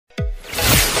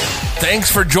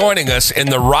Thanks for joining us in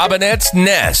the Robinette's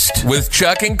Nest with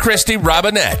Chuck and Christy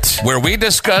Robinette, where we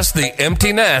discuss the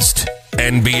empty nest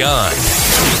and beyond.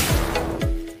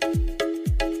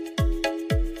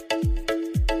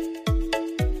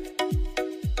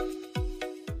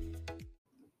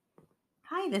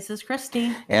 Hi, this is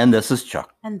Christy. And this is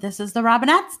Chuck. And this is the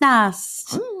Robinette's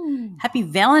Nest. Ooh. Happy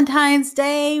Valentine's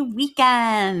Day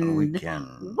weekend.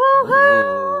 Woohoo!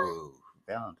 Woohoo!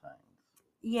 Valentine's.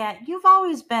 Yeah, you've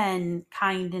always been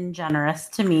kind and generous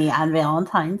to me on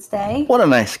Valentine's Day. What a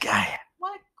nice guy.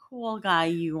 What a cool guy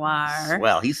you are.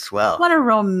 Swell. He's swell. What a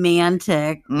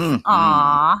romantic. Mm-hmm.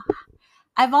 Aw.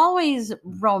 I've always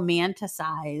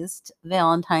romanticized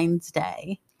Valentine's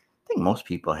Day. I think most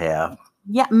people have.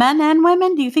 Yeah, men and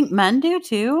women. Do you think men do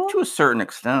too? To a certain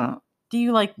extent. Do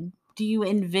you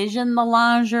envision the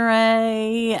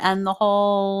lingerie and the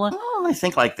whole... I don't really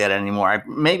think like that anymore.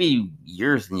 Maybe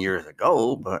years and years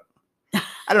ago, but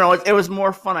I don't know. It was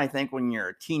more fun, I think, when you're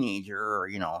a teenager or,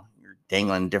 you're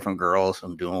dangling different girls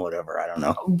and doing whatever. I don't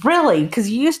know. Really? Because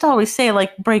you used to always say,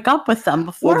 break up with them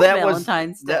before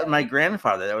Valentine's Day. My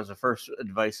grandfather, that was the first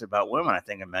advice about women. I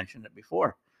think I mentioned it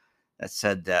before. That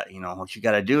said that, what you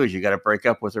got to do is you got to break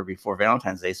up with her before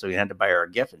Valentine's Day so you had to buy her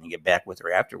a gift and you get back with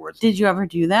her afterwards. Did you ever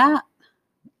do that?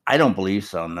 I don't believe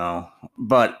so, no.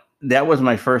 But that was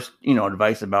my first,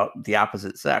 advice about the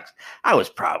opposite sex. I was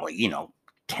probably,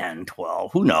 10,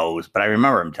 12, who knows? But I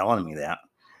remember him telling me that.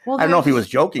 Well, I don't know if he was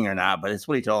joking or not, but it's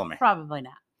what he told me. Probably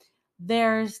not.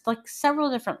 There's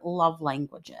several different love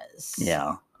languages.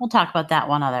 Yeah. We'll talk about that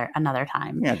another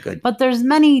time. Yeah, good. But there's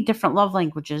many different love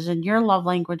languages, and your love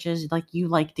language is you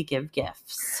like to give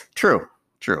gifts. True.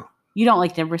 You don't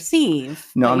like to receive.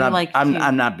 No, I'm not.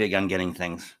 I'm not big on getting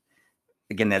things.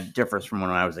 Again, that differs from when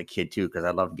I was a kid too, because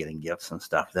I loved getting gifts and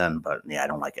stuff then. But yeah, I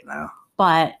don't like it now.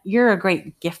 But you're a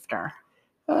great gifter.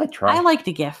 I try. I like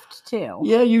to gift too.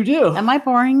 Yeah, you do. Am I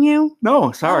boring you?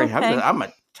 No, sorry. Okay. I'm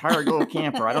a tired little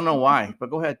camper. I don't know why, but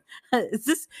go ahead.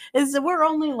 We're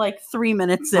only 3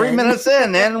 minutes in. 3 minutes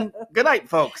in, and good night,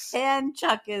 folks. And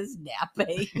Chuck is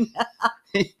napping.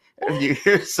 If you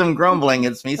hear some grumbling,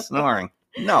 it's me snoring.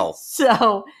 No.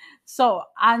 So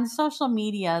on social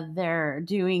media, they're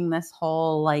doing this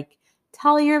whole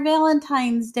tell your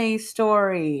Valentine's Day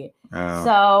story. Oh.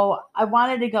 So I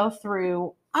wanted to go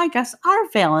through, I guess, our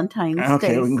Valentine's Day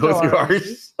Okay, we can go through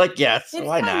ours. Yes, it's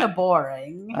why not? It's kind of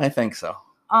boring. I think so.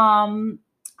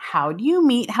 How do you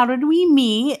meet? How did we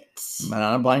meet? Met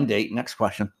on a blind date. Next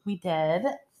question. We did.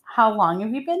 How long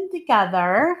have you been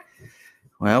together?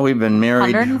 Well, we've been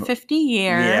married 150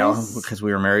 years. Yeah, because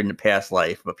we were married in a past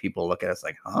life, but people look at us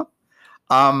like, huh?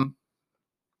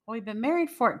 We've been married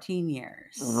 14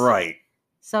 years. Right.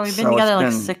 So we've been together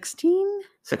 16?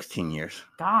 16 years.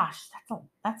 Gosh,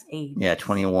 that's age. Yeah,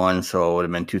 21. So it would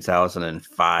have been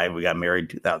 2005. We got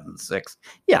married in 2006.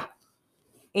 Yeah.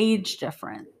 Age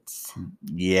difference.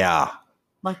 Yeah.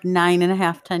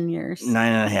 9.5, 10 years.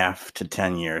 9.5 to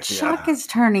 10 years. Chuck is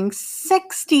turning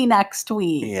 60 next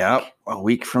week. Yep. A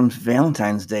week from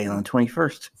Valentine's Day on the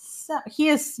 21st. So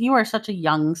you are such a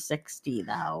young 60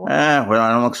 though. Well, I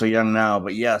don't look so young now,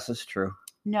 but yes, it's true.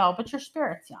 No, but your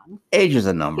spirit's young. Age is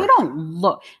a number. You don't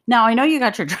look. Now, I know you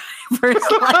got your driver's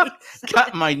license.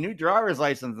 Got my new driver's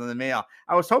license in the mail.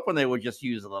 I was hoping they would just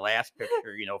use the last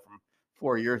picture, from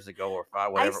 4 years ago or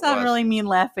 5, whatever it was. I sound really mean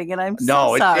laughing, and I'm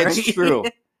so sorry. It's true.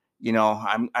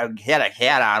 I had a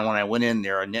hat on when I went in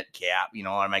there, a knit cap, and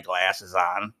my glasses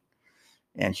on.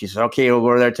 And she said, okay, we'll go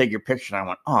over there, take your picture. And I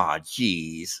went, oh,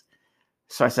 geez.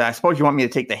 So I said, I suppose you want me to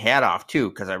take the hat off too,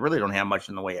 because I really don't have much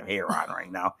in the way of hair on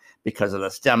right now because of the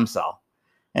stem cell.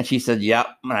 And she said, yep.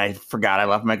 And I forgot I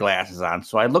left my glasses on.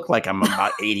 So I look like I'm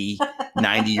about 80,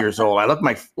 90 years old. I look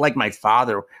like my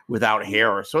father without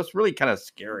hair. So it's really kind of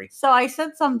scary. So I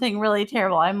said something really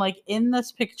terrible. I'm like, in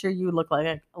this picture, you look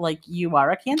like you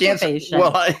are a cancer patient.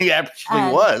 Well, I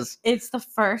actually was. It's the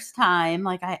first time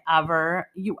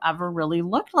you ever really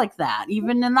looked like that.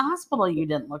 Even in the hospital, you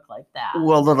didn't look like that.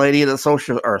 Well, the lady at the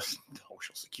Social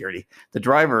Security, the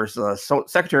driver's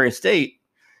Secretary of State,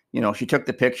 she took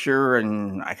the picture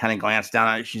and I kind of glanced down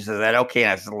at it. She said, is that okay?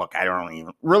 And I said, look, I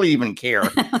don't really even care.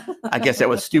 I guess that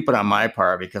was stupid on my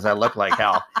part because I look like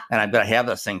hell. And I'm going to have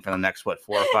this thing for the next, 4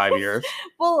 or 5 years.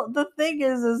 Well, the thing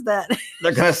is that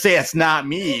they're going to say it's not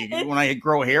me when I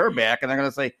grow hair back. And they're going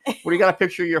to say, what do you got a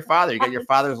picture of your father? You got your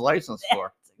father's license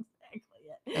for. That's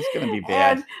exactly it. It's going to be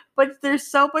bad. But there's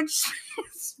so much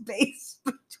space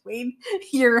between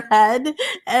your head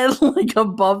and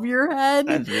above your head.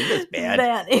 That's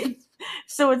bad.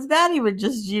 So it's not even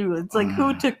just you. It's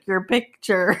who took your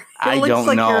picture? I looks don't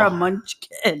like know. You're a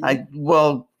munchkin.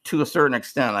 Well, to a certain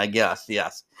extent, I guess.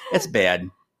 Yes, it's bad.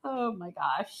 Oh my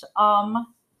gosh.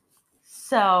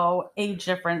 So age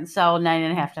difference, so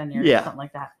 9.5, 10 years, Yeah. something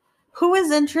like that. Who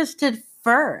is interested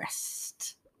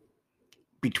first?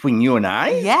 Between you and I?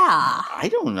 Yeah. I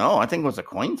don't know. I think it was a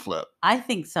coin flip. I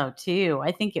think so too.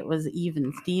 I think it was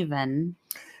even Steven.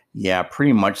 Yeah,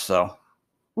 pretty much so.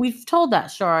 We've told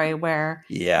that story where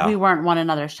Yeah. we weren't one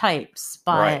another's types,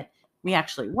 but Right. we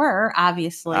actually were,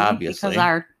 obviously, Obviously. because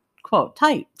our quote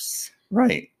types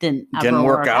Right. didn't Didn't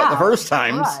work out the first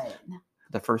times. Right.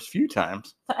 The first few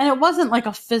times. And it wasn't like a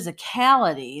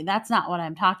physicality. That's not what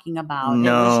I'm talking about.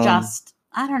 No. It was just,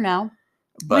 I don't know.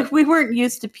 But We weren't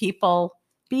used to people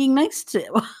being nice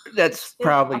to. that's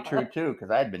probably true too,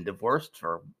 because I had been divorced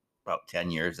for about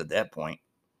 10 years at that point.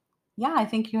 Yeah, I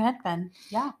think you had been.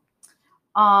 Yeah.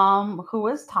 Who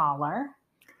is taller?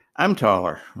 I'm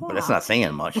taller, but that's Yeah. not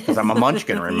saying much because I'm a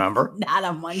munchkin, remember? Not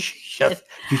a munchkin.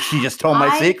 She just told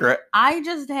my secret. I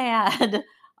just had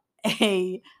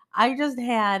a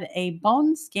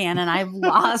bone scan and I've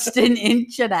lost 1.5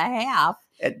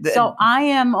 inches. So I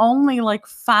am only like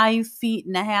 5.5 feet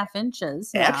now.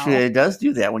 Actually, it does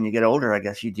do that when you get older. I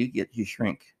guess you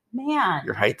shrink. Man,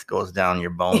 Your height goes down, your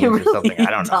bones it or really something. I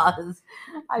don't know. does.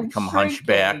 I'm Become a shrinking.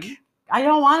 hunchback. I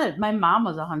don't want it. My mom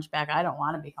was a hunchback. I don't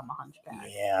want to become a hunchback.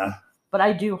 Yeah. But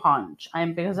I do hunch.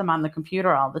 Because I'm on the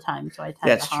computer all the time, so I tend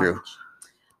That's to true.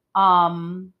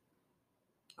 hunch.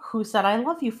 Who said I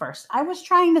love you first? I was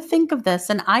trying to think of this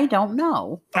and I don't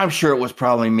know. I'm sure it was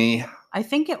probably me. I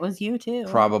think it was you too.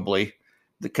 Probably.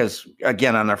 Because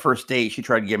again, on our first date, she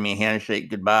tried to give me a handshake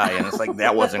goodbye, and it's like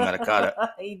that wasn't going to cut it.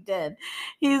 He did.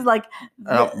 He's like,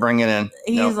 Nope, bring it in.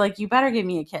 He's like, you better give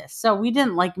me a kiss. So we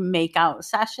didn't like make out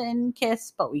session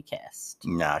kiss, but we kissed.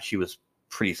 Nah, she was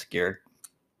pretty scared.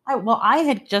 I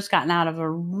had just gotten out of a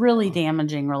really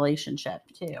damaging relationship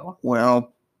too.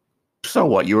 Well, so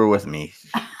what? You were with me.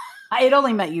 I had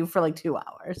only met you for like 2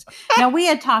 hours. Now we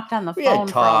had talked on the phone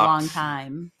for a long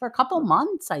time, for a couple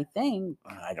months, I think.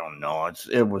 I don't know.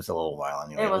 It was a little while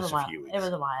anyway. It was a few weeks. It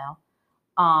was a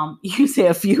while. You say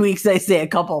a few weeks, I say a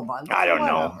couple months. I don't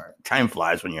know. Whatever. Time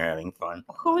flies when you're having fun.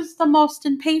 Who's the most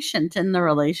impatient in the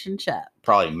relationship?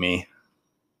 Probably me.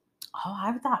 Oh,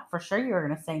 I thought for sure you were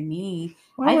going to say me.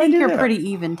 Why I would think do you're that? pretty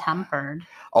even-tempered.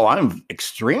 Oh, I'm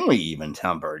extremely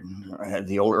even-tempered.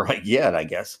 The older I get, I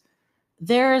guess.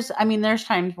 There's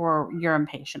times where you're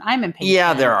impatient. I'm impatient.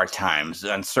 Yeah, there are times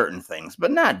on certain things,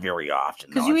 but not very often.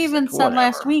 Because no. you It's even like, said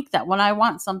last whatever. week that when I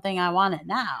want something, I want it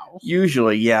now.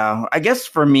 Usually, yeah. I guess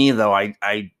for me, though,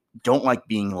 I don't like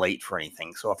being late for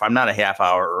anything. So if I'm not a half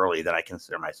hour early, then I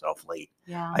consider myself late.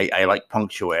 Yeah. I like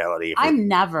punctuality. I'm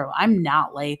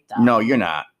not late though. No, you're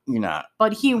not. You're not.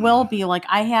 But he will be like,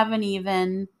 I haven't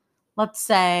even, let's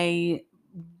say,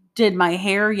 did my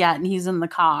hair yet, and he's in the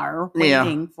car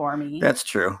waiting for me. That's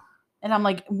true. And I'm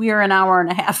like, we're 1.5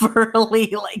 hours early.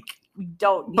 Like, we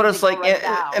don't need But it's to go like, right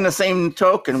now. in the same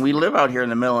token, we live out here in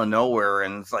the middle of nowhere,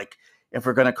 and it's like, if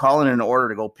we're going to call in an order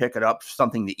to go pick it up,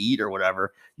 something to eat or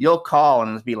whatever, you'll call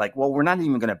and it'll be like, well, we're not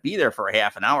even going to be there for a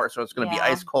half an hour, so it's going to be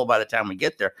ice cold by the time we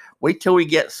get there. Wait till we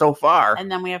get so far. And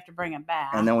then we have to bring it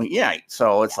back. And then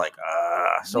so it's like,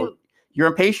 so you're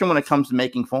impatient when it comes to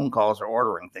making phone calls or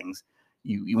ordering things.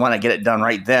 You want to get it done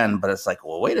right then, but it's like,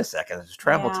 well, wait a second, there's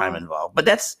travel time involved. But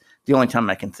that's the only time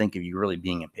I can think of you really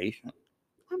being impatient.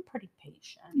 I'm pretty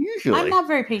patient. Usually. I'm not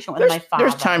very patient with my father.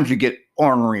 There's times you get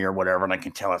ornery or whatever, and I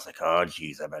can tell it's like, oh,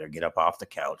 geez, I better get up off the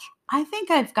couch. I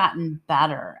think I've gotten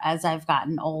better as I've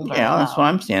gotten older. Yeah, that's what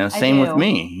I'm saying. Same with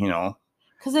me, you know.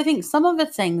 Because I think some of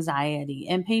it's anxiety.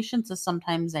 Impatience is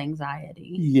sometimes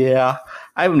anxiety. Yeah.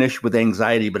 I have an issue with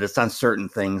anxiety, but it's on certain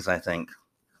things, I think.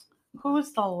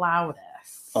 Who's the loudest?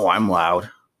 Oh, I'm loud.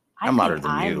 I'm louder than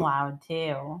you. I'm loud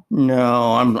too.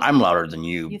 No, I'm louder than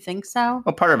you. You think so?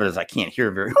 Well, part of it is I can't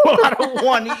hear very well out of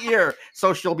one ear.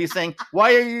 So she'll be saying,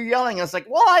 why are you yelling? And it's like,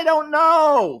 well, I don't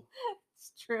know.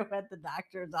 It's true at the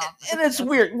doctor's office. And it's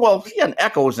weird. Well, she had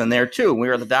echoes in there too. We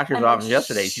were at the doctor's office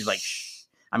yesterday. She's like, shh.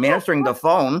 I'm answering the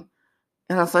phone.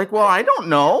 And I was like, well, I don't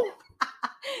know.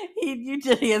 You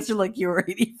did answer like you were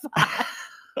 85.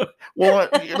 Well,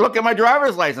 look at my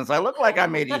driver's license. I look like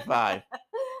I'm 85.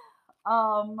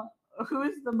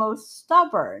 Who's the most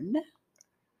stubborn?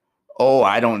 Oh,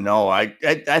 I don't know. I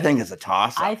think it's a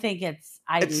toss. I think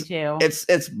I do too.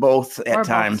 It's both at We're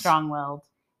times. both strong-willed.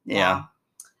 Yeah.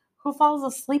 Who falls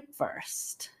asleep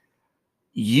first?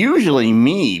 Usually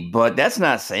me, but that's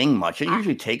not saying much. It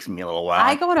usually takes me a little while.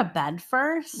 I go to bed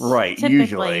first. Right, typically,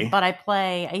 usually. But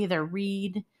I either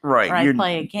read right. or I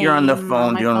play a game. You're on the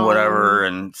phone my doing whatever,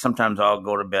 and sometimes I'll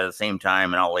go to bed at the same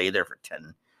time, and I'll lay there for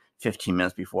 10, 15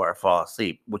 minutes before I fall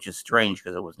asleep, which is strange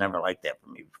because it was never like that for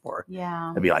me before.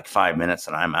 Yeah. It'd be like 5 minutes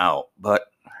and I'm out. But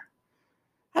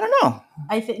I don't know.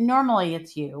 I think normally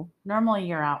it's you. Normally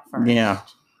you're out first. Yeah.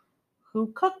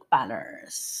 Who cook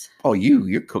betters? Oh,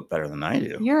 you cook better than I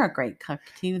do. You're a great cook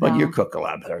too, But though. you cook a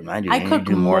lot better than I do. I You cook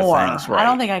do more. things. Right. I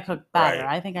don't think I cook better.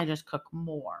 Right. I think I just cook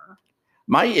more.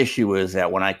 My issue is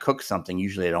that when I cook something,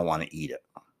 usually I don't want to eat it.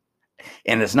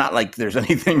 And it's not like there's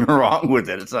anything wrong with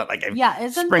it. It's not like I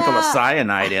sprinkle a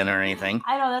cyanide in or anything.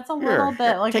 I know that's a little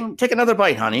bit like take another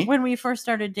bite, honey. When we first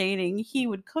started dating, he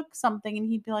would cook something and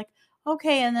he'd be like,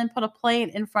 "Okay," and then put a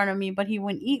plate in front of me, but he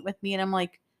wouldn't eat with me. And I'm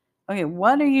like, "Okay,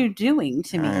 what are you doing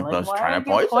to me? I like, was why trying are to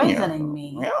you poison poisoning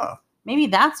me? Yeah. Maybe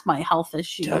that's my health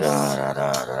issues."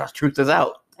 Truth is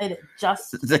out. It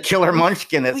just the killer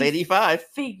munchkin that's 85.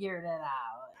 Figured it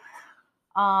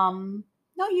out.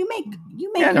 No, you make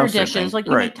your dishes. Like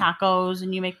you make tacos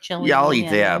and you make chili. Yeah, I'll eat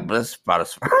that, but that's about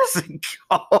as far as it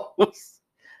goes.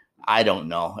 I don't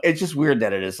know. It's just weird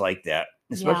that it is like that,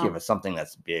 especially if it's something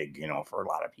that's big, for a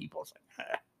lot of people. It's like,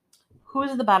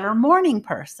 Who's the better morning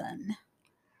person?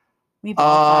 We both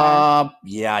are.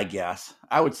 Yeah, I guess.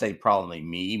 I would say probably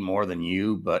me more than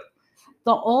you, but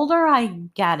the older I'm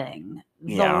getting,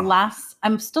 the less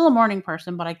I'm still a morning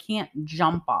person, but I can't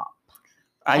jump up.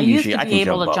 I used to be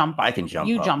able to jump up. I can jump up.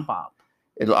 You jump up.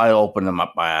 I open them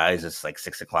up my eyes. It's like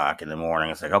 6:00 in the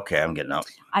morning. It's like, okay, I'm getting up.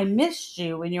 I missed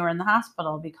you when you were in the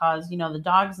hospital because the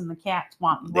dogs and the cats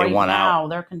want now.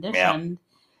 They're conditioned,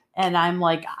 and I'm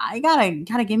like, I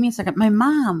gotta give me a second.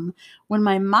 When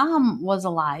my mom was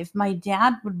alive, my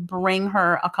dad would bring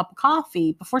her a cup of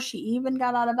coffee before she even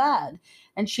got out of bed,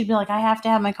 and she'd be like, I have to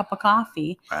have my cup of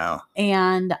coffee. Wow.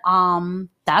 And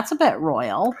that's a bit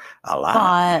royal. A lot.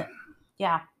 But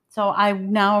yeah. So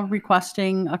I'm now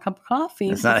requesting a cup of coffee.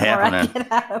 It's not happening. I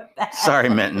get out of bed. Sorry,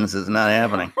 Mittens. It's not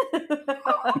happening.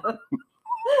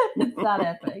 It's not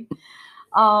happening.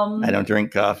 I don't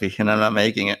drink coffee, and I'm not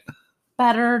making it.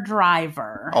 Better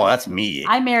driver. Oh, that's me.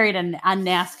 I married a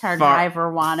NASCAR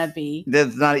driver wannabe.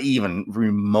 That's not even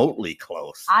remotely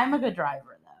close. I'm a good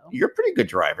driver, though. You're a pretty good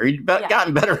driver. You've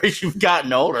gotten better as you've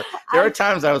gotten older. There are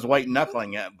times I was white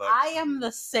knuckling it, but I am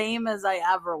the same as I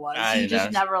ever was. You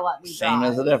just never let me drive. Same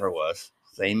as it ever was.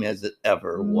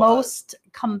 Most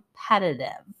competitive.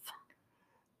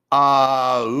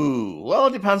 Well,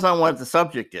 it depends on what the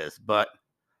subject is, but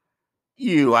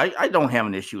I don't have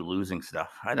an issue losing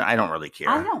stuff. I don't really care.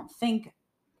 I don't think.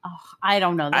 I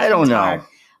don't know. I don't know. Hard.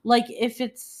 Like if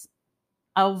it's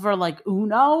over like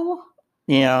Uno.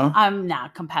 Yeah. I'm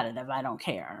not competitive. I don't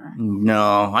care.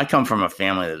 No, I come from a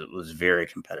family that was very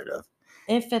competitive.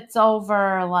 If it's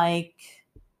over like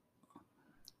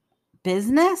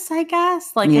business, I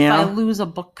guess. Like if I lose a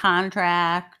book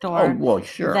contract or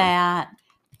sure. that,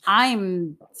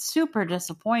 I'm super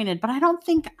disappointed, but I don't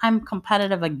think I'm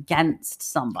competitive against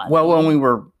somebody. Well,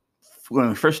 when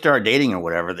we first started dating or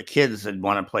whatever, the kids would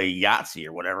want to play Yahtzee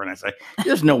or whatever. And I said,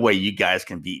 there's no way you guys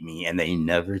can beat me. And they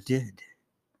never did.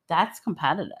 That's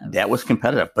competitive. That was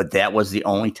competitive. But that was the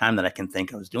only time that I can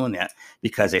think I was doing that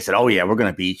because they said, oh, yeah, we're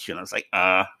going to beat you. And I was like,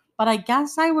 But I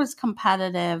guess I was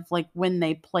competitive like when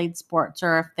they played sports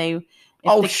or if the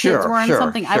kids were in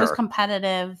something. I was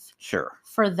competitive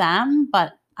for them,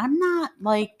 but I'm not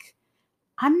like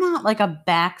a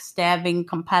backstabbing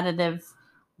competitive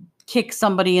kick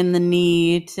somebody in the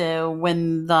knee to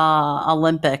win the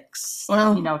Olympics,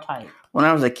 type. When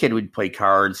I was a kid, we'd play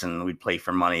cards and we'd play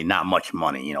for money, not much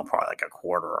money, probably like a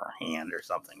quarter or a hand or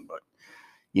something. But,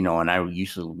 and I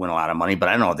used to win a lot of money, but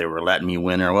I don't know if they were letting me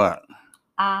win or what.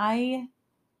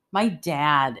 My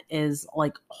dad is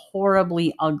like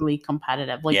horribly ugly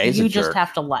competitive. Like you just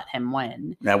have to let him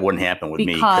win. That wouldn't happen with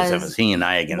me because if it's he and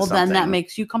I against something. Well, then that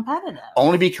makes you competitive.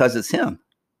 Only because it's him.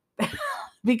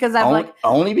 Because I'm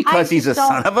only because he's a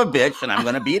son of a bitch and I'm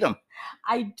going to beat him.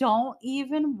 I don't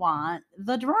even want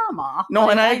the drama. No,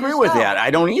 and I agree with that.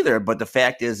 I don't either. But the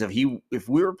fact is, if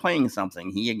we were playing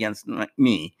something, he against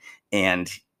me, and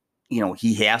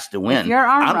he has to win. If you're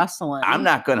arm wrestling, I'm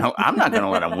not gonna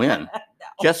let him win. No.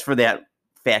 Just for that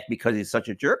fact, because he's such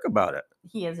a jerk about it.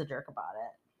 He is a jerk about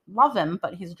it. Love him,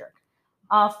 but he's a jerk.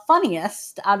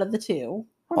 Funniest out of the two.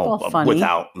 We're both funny.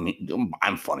 Without me,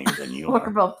 I'm funnier than you. We're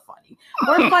both funny.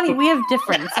 We're funny. We have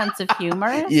different sense of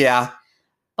humor. Yeah.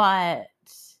 But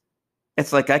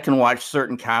it's like I can watch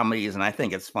certain comedies and I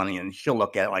think it's funny, and she'll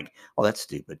look at it like, "Oh, that's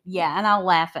stupid." Yeah, and I'll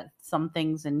laugh at some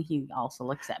things, and he also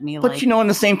looks at me like. But in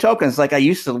the same token, it's like I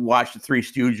used to watch the Three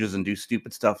Stooges and do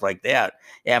stupid stuff like that,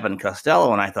 Abbott and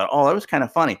Costello, and I thought, "Oh, that was kind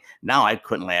of funny." Now I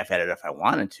couldn't laugh at it if I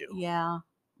wanted to. Yeah.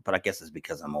 But I guess it's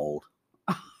because I'm old.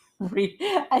 Am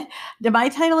I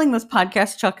titling this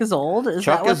podcast "Chuck is Old"?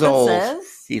 Chuck is old.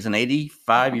 He's an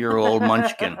 85-year-old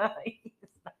munchkin.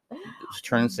 He's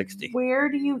turning 60.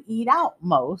 Where do you eat out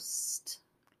most?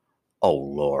 Oh,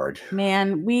 Lord.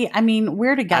 Man,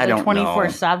 we're together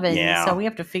 24/7, so we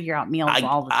have to figure out meals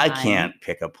all the time. I can't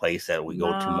pick a place that we go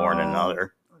to more than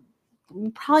another. We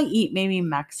probably eat maybe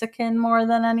Mexican more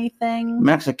than anything.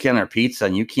 Mexican or pizza,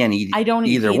 and you can't eat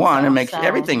either one.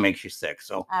 Everything makes you sick.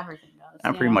 So everything does.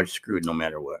 I'm pretty much screwed no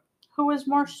matter what. Who is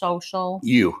more social?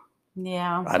 You.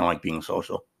 Yeah. I don't like being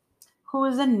social. Who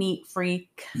is a neat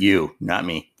freak? You, not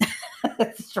me.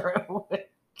 That's true.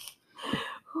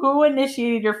 Who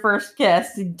initiated your first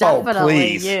kiss?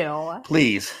 Definitely you.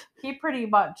 Please. He pretty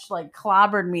much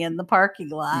clobbered me in the parking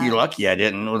lot. You're lucky I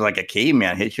didn't. It was like a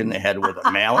caveman hit you in the head with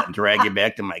a mallet and drag you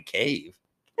back to my cave.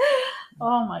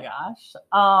 Oh my gosh.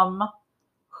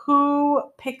 Who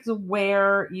picks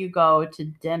where you go to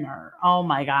dinner? Oh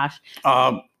my gosh.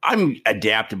 I'm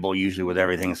adaptable usually with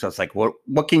everything. So it's like,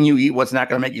 what can you eat? What's not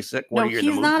going to make you sick? What are you in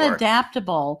the mood for? He's not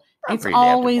adaptable. It's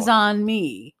always on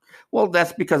me. Well,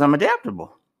 that's because I'm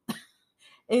adaptable.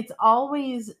 It's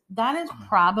always, that is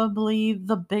probably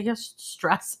the biggest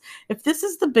stress. If this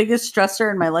is the biggest stressor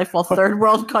in my life while third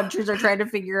world countries are trying to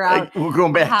figure out. We're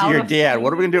going back to your dad.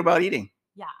 What are we going to do about eating?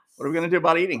 Yes. What are we going to do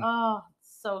about eating? Oh,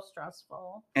 so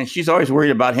stressful. And she's always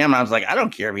worried about him. I was like, I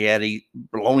don't care if he had to eat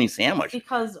a bologna sandwich.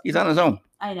 Because he's on his own.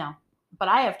 I know. But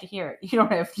I have to hear it. You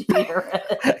don't have to hear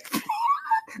it.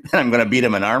 And I'm going to beat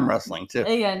him in arm wrestling too.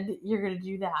 And you're going to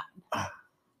do that.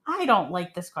 I don't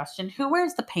like this question. Who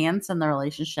wears the pants in the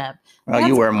relationship? Well,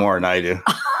 you wear more than I do.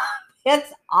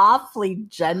 It's awfully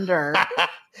gender.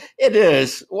 It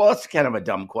is. Well, it's kind of a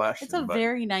dumb question. It's a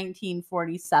very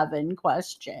 1947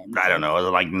 question. I don't know. It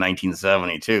was like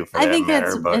 1972 for I that think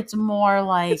matter. It's more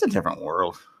like... It's a different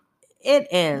world. It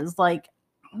is.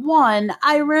 One,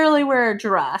 I rarely wear a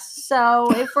dress.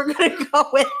 So if we're going to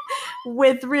go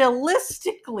with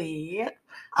realistically...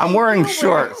 I'm wearing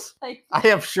shorts. I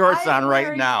have shorts on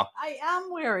right now. I am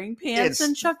wearing pants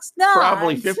and Chuck Snugs.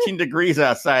 Probably 15 degrees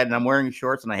outside, and I'm wearing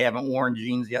shorts, and I haven't worn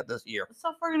jeans yet this year.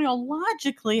 So if we're going to go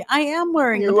logically, I am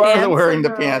wearing the pants. You are wearing the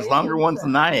pants, longer ones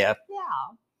than I have.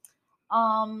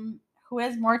 Yeah. Who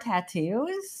has more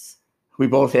tattoos? We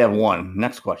both have one.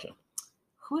 Next question.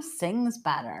 Who sings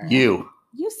better? You.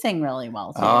 You sing really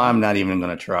well, too. Oh, I'm not even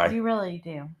going to try. You really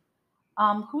do.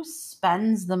 Who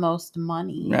spends the most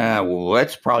money? Well,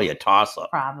 that's probably a toss-up.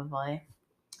 Probably.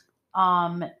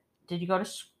 Did you go to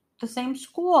the same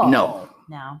school? No.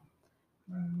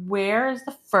 Where is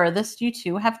the furthest you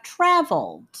two have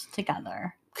traveled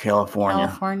together?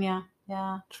 California.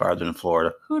 Yeah. It's farther than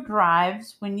Florida. Who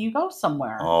drives when you go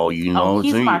somewhere? Oh,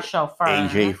 he's my chauffeur.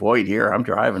 AJ Voigt here. I'm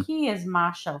driving. He is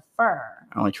my chauffeur.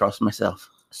 I only trust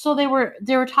myself. So they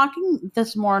were talking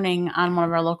this morning on one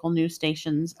of our local news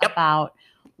stations about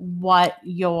what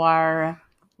your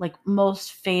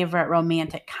most favorite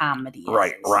romantic comedy is.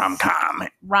 Right, rom-com.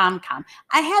 Rom-com.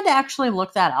 I had to actually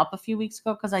look that up a few weeks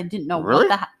ago because I didn't know really?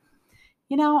 what the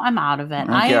I'm out of it.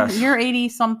 You're 80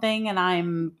 something and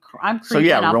I'm so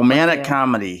yeah, romantic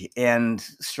comedy. And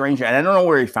strange, and I don't know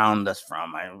where he found this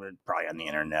from. Probably on the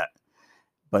internet.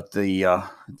 But the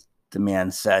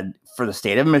man said, for the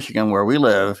state of Michigan, where we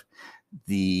live,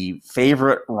 the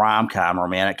favorite rom-com,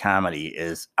 romantic comedy,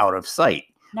 is Out of Sight,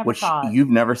 which you've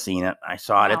never seen it. I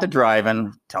saw it at the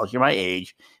drive-in. Tells you my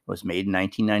age. It was made in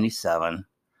 1997.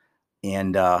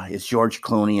 And it's George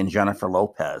Clooney and Jennifer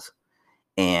Lopez.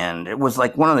 And it was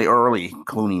like one of the early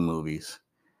Clooney movies.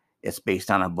 It's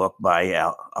based on a book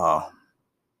by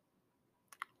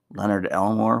Leonard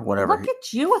Elmore, whatever. Look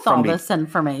at you with all this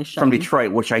information. From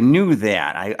Detroit, which I knew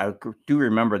that. I do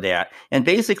remember that. And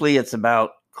basically it's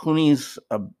about Clooney's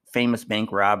a famous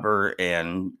bank robber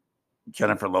and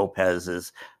Jennifer Lopez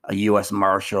is a U.S.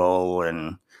 Marshal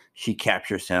and she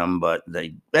captures him, but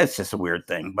that's just a weird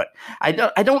thing. But I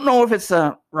don't know if it's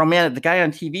a romantic. The guy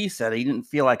on TV said he didn't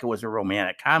feel like it was a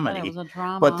romantic comedy. It was a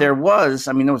drama. But there was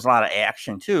a lot of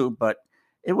action too, but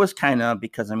it was kind of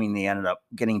because, they ended up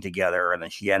getting together and then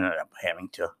she ended up having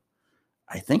to,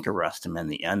 I think, arrest him in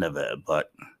the end of it, but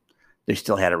they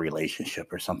still had a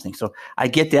relationship or something. So I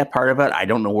get that part of it. I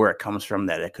don't know where it comes from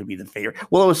that it could be the favorite.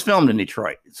 Well, it was filmed in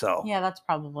Detroit. So yeah, that's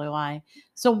probably why.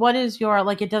 So what is your,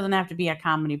 it doesn't have to be a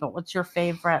comedy, but what's your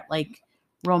favorite,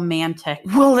 romantic?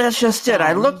 Well, that's just it.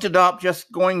 I looked it up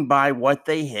just going by what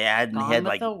they had. And Gone they had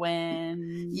with the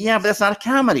Wind. Yeah, but that's not a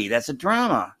comedy. That's a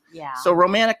drama. Yeah. So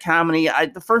romantic comedy,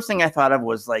 the first thing I thought of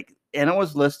was and it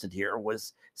was listed here,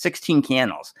 was 16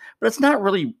 Candles. But it's not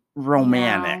really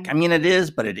romantic. No. It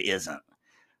is, but it isn't.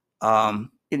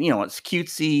 it's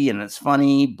cutesy and it's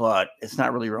funny, but it's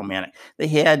not really romantic. They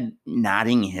had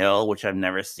Notting Hill, which I've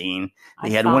never seen. They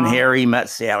had When Harry Met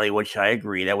Sally, which I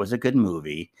agree, that was a good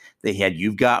movie. They had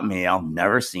You've Got Mail,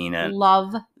 never seen it.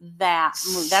 Love that.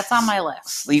 That's on my list.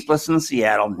 Sleepless in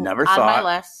Seattle, never saw it. On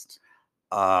my list.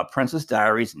 Princess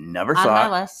Diaries, never saw it.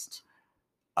 On my list.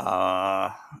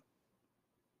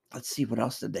 Let's see, what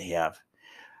else did they have?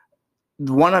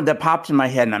 The one that popped in my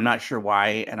head, and I'm not sure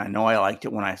why, and I know I liked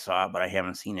it when I saw it, but I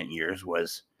haven't seen it in years,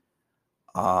 was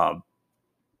not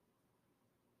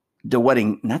the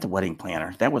Wedding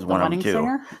Planner. That was one of them too.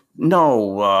 Singer?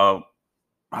 No,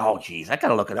 oh geez, I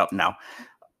gotta look it up now.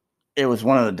 It was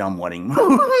one of the dumb wedding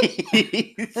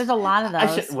movies. There's a lot of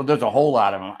those. There's a whole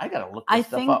lot of them. I gotta look this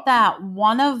stuff up. I think that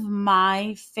one of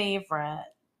my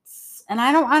favorites, and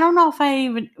I don't know if I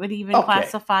would even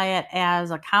classify it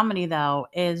as a comedy though,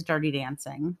 is Dirty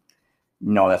Dancing.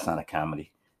 No, that's not a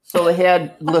comedy. So they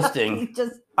had listing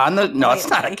it's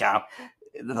not a comedy.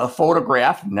 The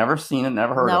Photograph, never seen it,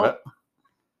 never heard of it.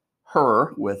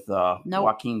 Her with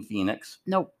Joaquin Phoenix.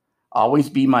 Nope. Always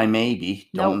Be My Maybe.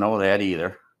 Don't know that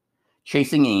either.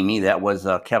 Chasing Amy, that was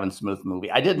a Kevin Smith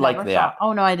movie. I did like that.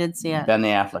 Oh no, I did see it. Ben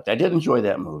Affleck. I did enjoy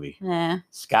that movie. Yeah.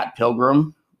 Scott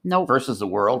Pilgrim. Nope. Versus the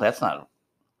World. That's not.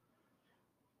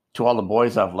 To All the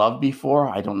Boys I've Loved Before.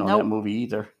 I don't know that movie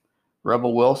either.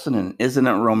 Rebel Wilson and Isn't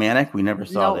It Romantic? We never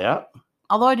saw that.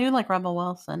 Although I do like Rebel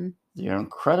Wilson. The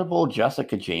Incredible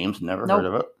Jessica James. Never heard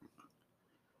of it.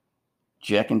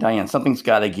 Jack and Diane. Something's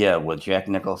Gotta Give with Jack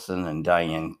Nicholson and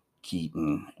Diane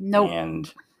Keaton. Nope.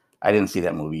 And I didn't see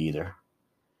that movie either.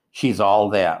 She's All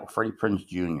That. Freddie Prinze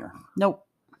Jr. Nope.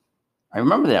 I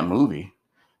remember that movie,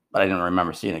 but I didn't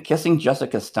remember seeing it. Kissing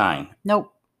Jessica Stein.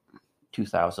 Nope.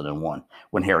 2001.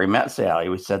 When Harry Met Sally,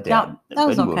 we said that. Yeah, that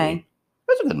was okay. It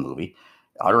was a good movie.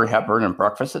 Audrey Hepburn and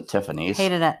Breakfast at Tiffany's.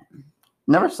 Hated it.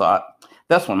 Never saw it.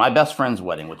 This one, My Best Friend's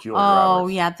Wedding with Julia Roberts. Oh,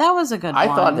 yeah, that was a good one. I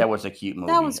thought that was a cute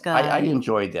movie. That was good. I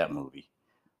enjoyed that movie.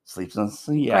 Sleeps in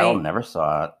Seattle, never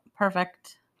saw it.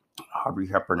 Perfect. Audrey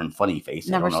Hepburn and Funny Face.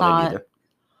 Never I don't know saw that either.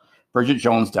 Bridget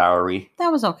Jones' Dowry.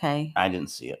 That was okay. I didn't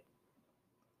see it.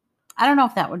 I don't know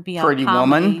if that would be a Pretty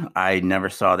comedy. Woman. I never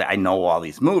saw that. I know all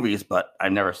these movies, but I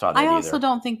never saw that either. I also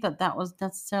don't think that was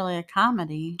necessarily a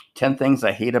comedy. 10 Things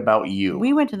I Hate About You.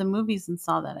 We went to the movies and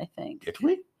saw that, I think. Did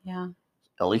we? Yeah.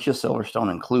 Alicia Silverstone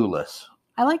and Clueless.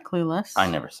 I like Clueless. I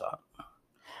never saw it.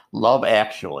 Love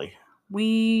Actually.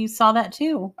 We saw that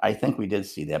too. I think we did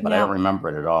see that, but I don't remember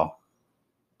it at all.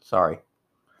 Sorry.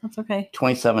 That's okay.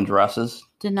 27 Dresses.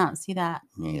 Did not see that.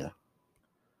 Me either.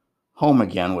 Home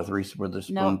Again with Reese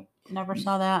Witherspoon. Nope, never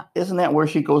saw that. Isn't that where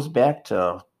she goes back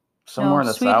to somewhere in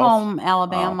the Sweet South? Home,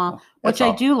 Alabama, which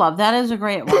I do love. That is a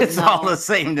great one. It's all the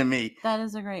same to me. That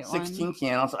is a great 16 one.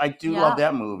 Candles. I do love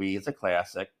that movie. It's a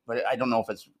classic, but I don't know if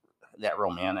it's that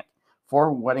romantic.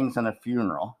 4 Weddings and a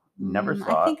Funeral. Never saw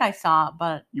it. I think I saw it,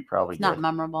 but you probably did. Not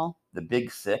memorable. The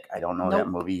Big Sick. I don't know that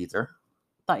movie either.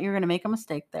 Thought you were going to make a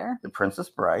mistake there. The Princess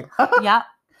Bride. Yeah.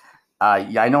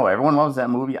 Yeah, I know. Everyone loves that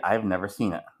movie. I've never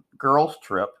seen it. Girls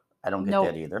Trip. I don't get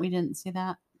that either. We didn't see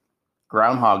that.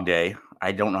 Groundhog Day.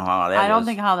 I don't know how that is. I don't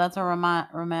think how that's a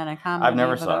romantic comedy. I've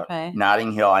never saw it.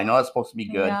 Notting Hill. I know it's supposed to be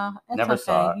good. Yeah, never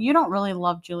saw it. You don't really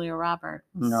love Julia Roberts.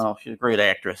 No, she's a great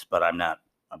actress, but I'm not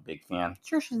a big fan.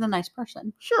 Sure, she's a nice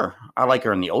person. Sure. I like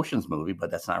her in the Oceans movie, but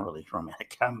that's not really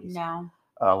romantic comedies. No.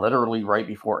 Literally Right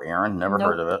Before Aaron. Never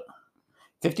heard of it.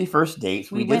 51st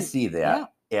Dates. We did see that.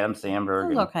 Yeah. Adam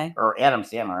Sandler. Or Adam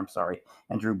Sandler, I'm sorry.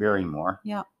 And Drew Barrymore.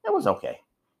 Yeah. It was okay.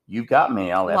 You've Got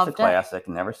Mail. That's a classic.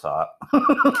 Never saw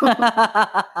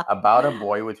it. About a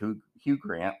Boy with Hugh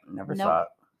Grant. Never saw it.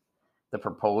 The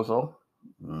Proposal.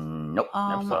 Nope.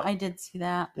 Never saw it. I did see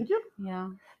that. Did you? Yeah.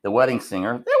 The Wedding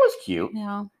Singer. That was cute.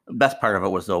 Yeah. The best part of it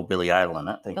was, though, Billy Idol in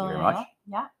it. Thank you very much.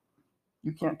 Yeah.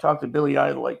 You can't talk to Billy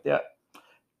Idol like that.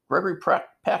 Gregory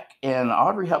Peck and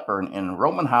Audrey Hepburn in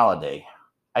Roman Holiday.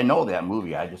 I know that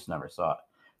movie. I just never saw it.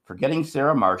 Forgetting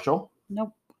Sarah Marshall.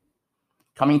 Nope.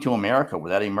 Coming to America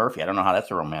with Eddie Murphy. I don't know how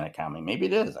that's a romantic comedy. Maybe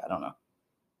it is. I don't know.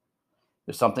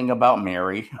 There's Something About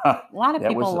Mary. A lot of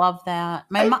people love that.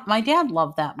 My dad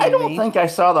loved that movie. I don't think I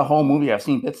saw the whole movie. I've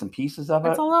seen bits and pieces of it.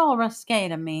 It's a little risque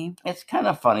to me. It's kind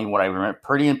of funny what I remember.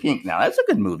 Pretty in Pink. Now, that's a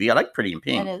good movie. I like Pretty in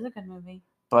Pink. It is a good movie.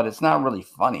 But it's not really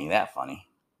funny. That funny.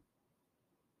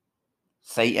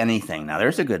 Say Anything. Now,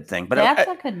 there's a good thing. But that's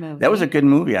a good movie. That was a good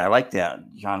movie. I like that.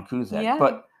 John Cusack. Yeah.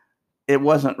 But it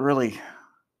wasn't really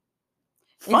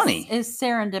funny. Is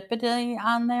Serendipity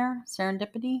on there?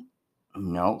 Serendipity?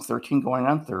 No. 13 Going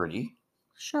on 30.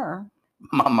 Sure.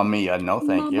 Mamma Mia. No,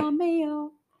 thank you. Mamma Mia.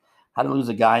 How to Lose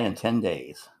a Guy in 10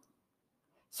 Days.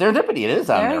 Serendipity, it is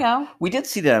on there. There you go. We did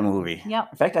see that movie. Yep.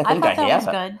 In fact, I think I have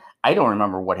it. Good. I don't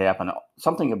remember what happened.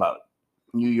 Something about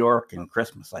New York and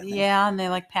Christmas, I think. Yeah, and they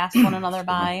like passed one another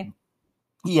by.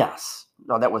 Yes.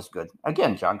 No, that was good.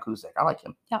 Again, John Cusack. I like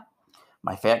him. Yep.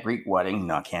 My Fat Greek Wedding.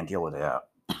 No, I can't deal with that.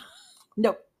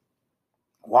 Nope.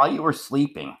 While You Were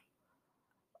Sleeping.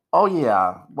 Oh,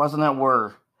 yeah. Wasn't that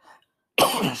where...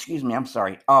 Excuse me, I'm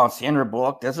sorry. Oh, Sandra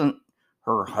Bullock, doesn't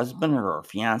her husband or her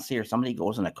fiance or somebody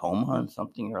goes in a coma and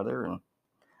something or other? And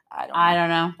I don't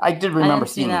know. I did remember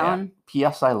seeing that one.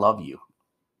 P.S. I Love You.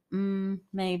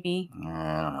 Maybe.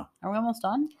 I don't know. Are we almost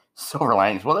done? Silver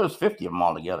Linings. Well, there's 50 of them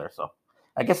all together, so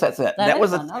I guess that's it. That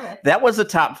was the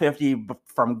top 50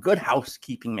 from Good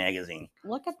Housekeeping magazine.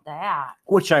 Look at that.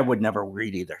 Which I would never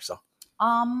read either. So.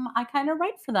 I kind of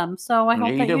write for them, so I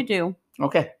hope that you do.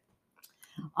 Okay.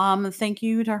 Thank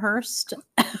you to Hearst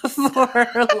for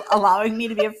allowing me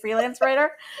to be a freelance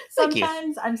writer.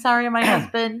 Sometimes I'm sorry, my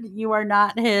husband, you are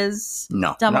not his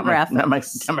demographic. Not my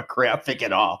demographic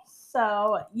at all.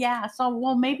 So yeah,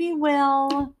 maybe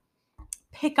we'll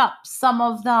pick up some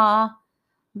of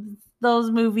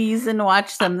those movies and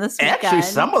watch them this weekend. Actually,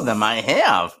 some of them I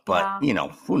have, but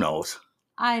who knows?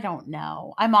 I don't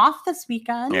know. I'm off this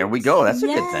weekend. There we go. That's a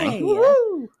good thing.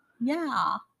 Woo-hoo.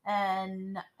 Yeah.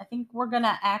 And I think we're going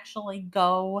to actually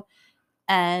go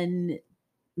and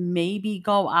maybe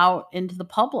go out into the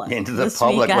public.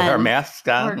 With our masks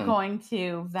on. We're going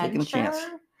to venture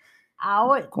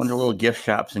out. Going to little gift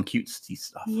shops and cutesy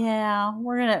stuff. Yeah,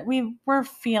 we're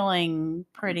feeling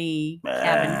pretty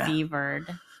cabin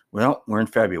fevered. Well, we're in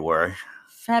February.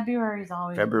 February's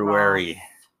always February. rough.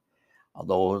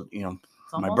 Although,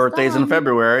 my birthday's in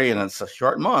February and it's a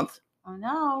short month. I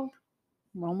know.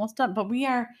 We're almost done, but we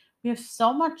have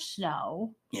so much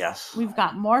snow. Yes. We've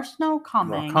got more snow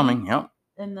coming. Yep.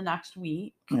 In the next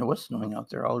week. It was snowing out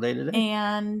there all day today.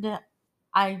 And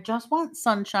I just want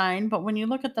sunshine, but when you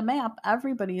look at the map,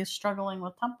 everybody is struggling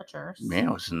with temperatures. Man,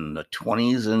 it was in the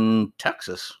 20s in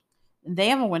Texas. They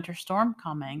have a winter storm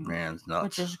coming. Man, it's nuts.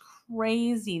 Which is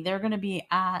crazy. They're going to be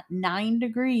at 9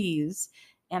 degrees.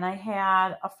 And I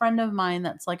had a friend of mine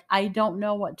that's like, I don't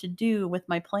know what to do with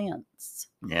my plants.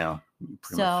 Yeah.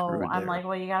 So I'm like,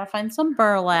 well, you got to find some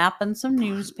burlap and some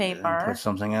newspaper. And put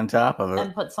something on top of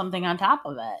it.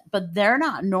 But they're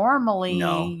not normally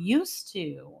used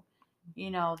to,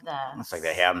 that. It's like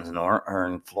that happens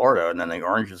in Florida, and then the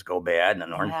oranges go bad, and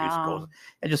then orange juice goes.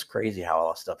 It's just crazy how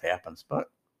all this stuff happens.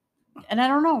 And I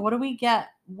don't know, what do we get?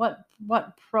 What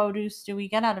produce do we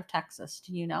get out of Texas?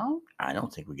 Do you know? I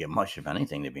don't think we get much of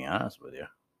anything, to be honest with you.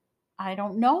 I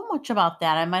don't know much about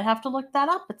that. I might have to look that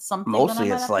up. It's something mostly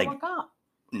that I might it's have like to look up.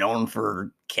 Known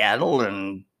for cattle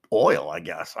and oil, I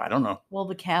guess. I don't know. Will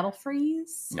the cattle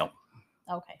freeze? No.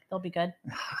 Okay, they'll be good.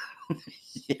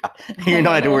 Yeah, you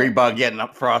don't have to worry about getting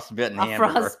a frostbitten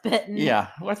hamburger. Frostbitten. Yeah,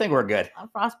 well, I think we're good. A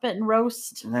frostbitten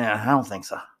roast. Yeah, I don't think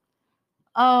so.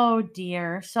 Oh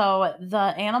dear. So the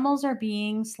animals are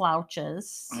being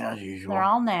slouches. As usual. They're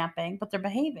all napping, but they're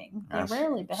behaving. They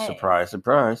rarely behave. Surprise,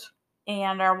 surprise.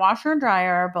 And our washer and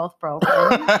dryer are both broken.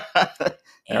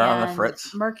 They're on the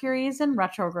fritz. Mercury's in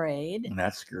retrograde. And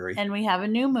that's scary. And we have a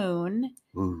new moon.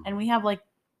 Ooh. And we have like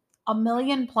 1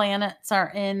 million planets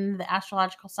are in the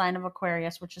astrological sign of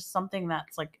Aquarius, which is something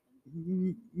that's like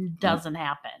doesn't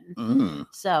happen.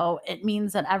 So it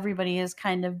means that everybody is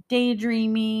kind of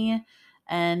daydreamy.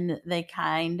 And they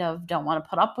kind of don't want to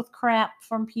put up with crap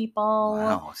from people.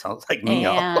 Wow, sounds like me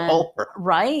all over.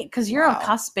 Right? Because you're a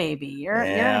cusp baby. You're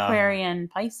an Aquarian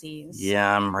Pisces.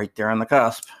 Yeah, I'm right there on the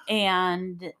cusp.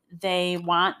 And they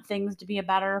want things to be a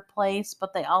better place,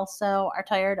 but they also are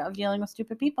tired of dealing with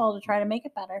stupid people to try to make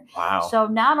it better. Wow. So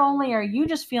not only are you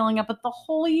just feeling it, but the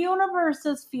whole universe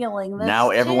is feeling this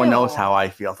now everyone knows how I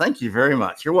feel. Thank you very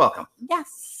much. You're welcome.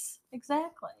 Yes,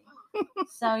 exactly.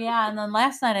 So yeah, and then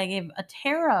last night I gave a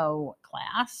tarot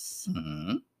class.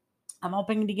 Mm-hmm. I'm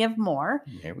hoping to give more.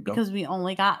 There we go. Because we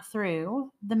only got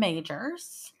through the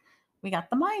majors. We got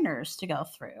the minors to go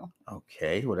through.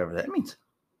 Okay, whatever that means.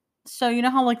 So you know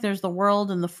how like there's the World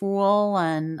and the Fool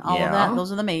and all of that?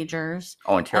 Those are the majors.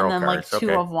 Oh, and tarot cards. And then cards. like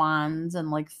 2 of Wands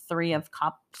and like 3 of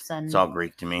Cups. And it's all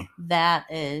Greek to me. That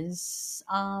is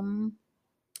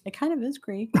it kind of is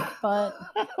Greek, but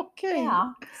okay.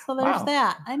 Yeah. So there's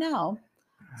that. I know.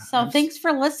 So thanks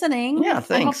for listening. Yeah,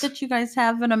 thanks. I hope that you guys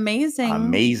have an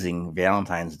amazing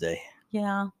Valentine's Day.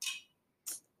 Yeah.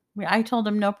 I told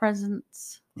him no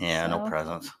presents. Yeah, no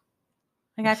presents.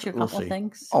 I got you a couple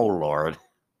things. Oh, Lord.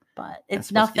 But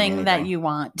it's nothing that you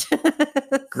want.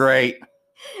 Great.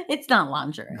 It's not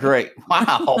lingerie. Great.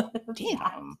 Wow.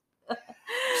 Damn.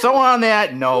 So on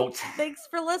that note, thanks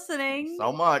for listening.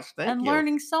 So much. Thank you. And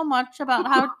learning so much about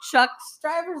how Chuck's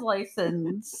driver's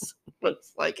license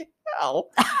looks like hell.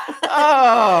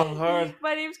 Oh, Lord.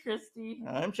 My name's Christy.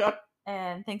 I'm Chuck.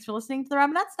 And thanks for listening to the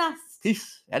Robinette's Nest.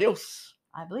 Peace. Adios.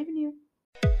 I believe in you.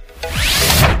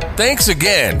 Thanks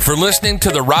again for listening to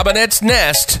the Robinette's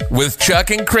Nest with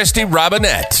Chuck and Christy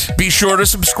Robinette. Be sure to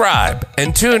subscribe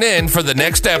and tune in for the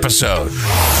next episode.